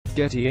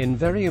Getty. In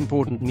very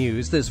important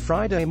news this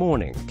Friday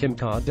morning, Kim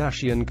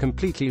Kardashian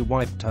completely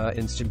wiped her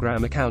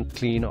Instagram account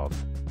clean of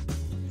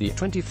the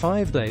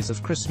 25 days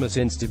of Christmas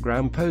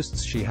Instagram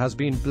posts she has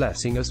been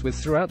blessing us with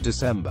throughout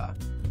December.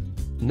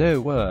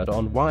 No word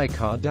on why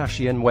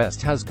Kardashian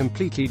West has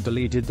completely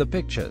deleted the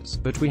pictures,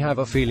 but we have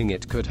a feeling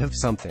it could have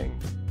something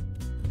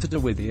to do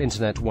with the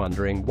internet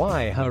wondering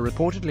why her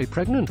reportedly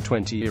pregnant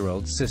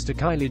 20-year-old sister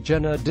Kylie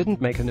Jenner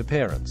didn't make an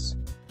appearance.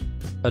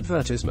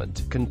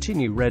 Advertisement.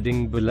 Continue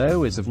reading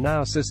below. As of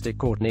now, sister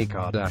Kourtney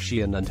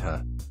Kardashian and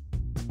her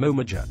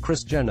momager,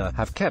 Kris Jenner,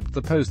 have kept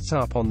the posts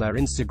up on their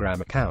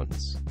Instagram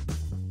accounts.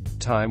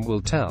 Time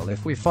will tell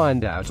if we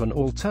find out an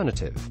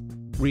alternative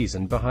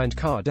reason behind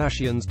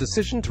Kardashian's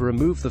decision to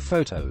remove the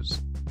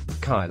photos.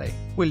 Kylie,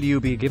 will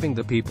you be giving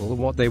the people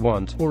what they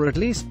want, or at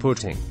least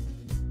putting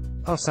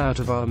us out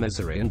of our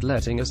misery and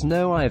letting us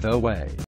know either way?